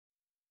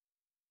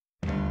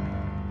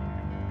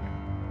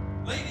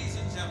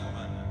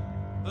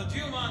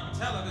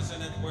Television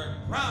Network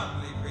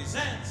proudly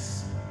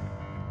presents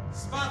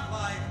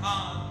Spotlight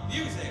on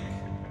Music.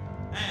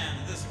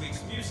 And this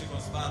week's musical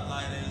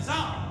spotlight is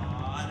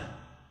on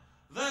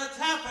the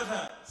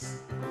Taffetas.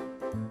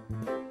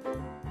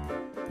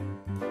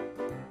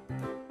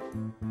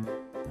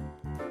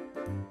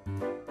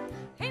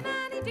 Hey,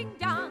 nanny, ding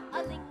dong,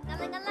 a ling a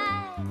ling a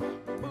lang,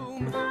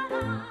 boom,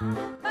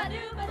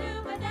 ba-doo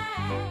ba-doo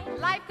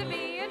ba-dang. Life could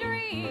be a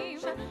dream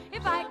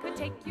if I could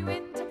take you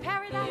into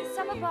paradise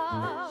up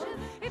above.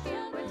 If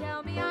you would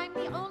tell me I'm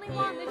the only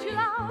one that you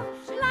love,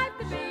 life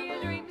could be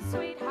a dream,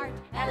 sweetheart.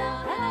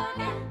 Hello, hello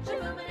again.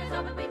 Shaboom, it is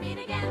over, we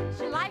meet again.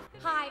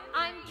 Hi,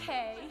 I'm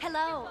Kay.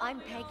 Hello,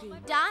 I'm Peggy.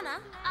 Donna.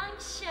 I'm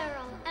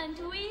Cheryl, and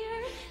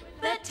we're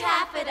the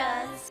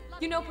Taffetas.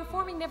 You know,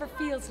 performing never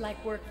feels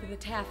like work for the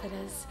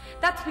Taffetas.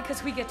 That's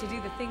because we get to do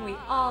the thing we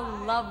all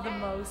love the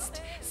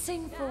most.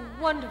 Sing for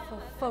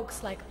wonderful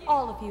folks like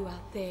all of you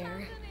out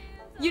there.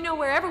 You know,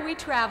 wherever we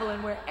travel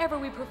and wherever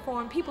we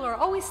perform, people are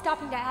always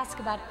stopping to ask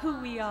about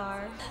who we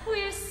are.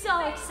 We're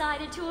so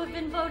excited to have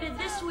been voted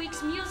this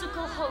week's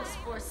musical host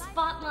for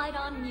Spotlight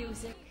on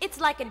Music. It's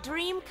like a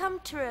dream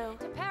come true.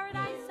 To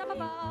paradise up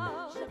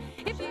above.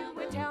 If you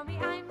would tell me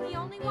I'm the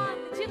only one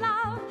that you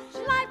love,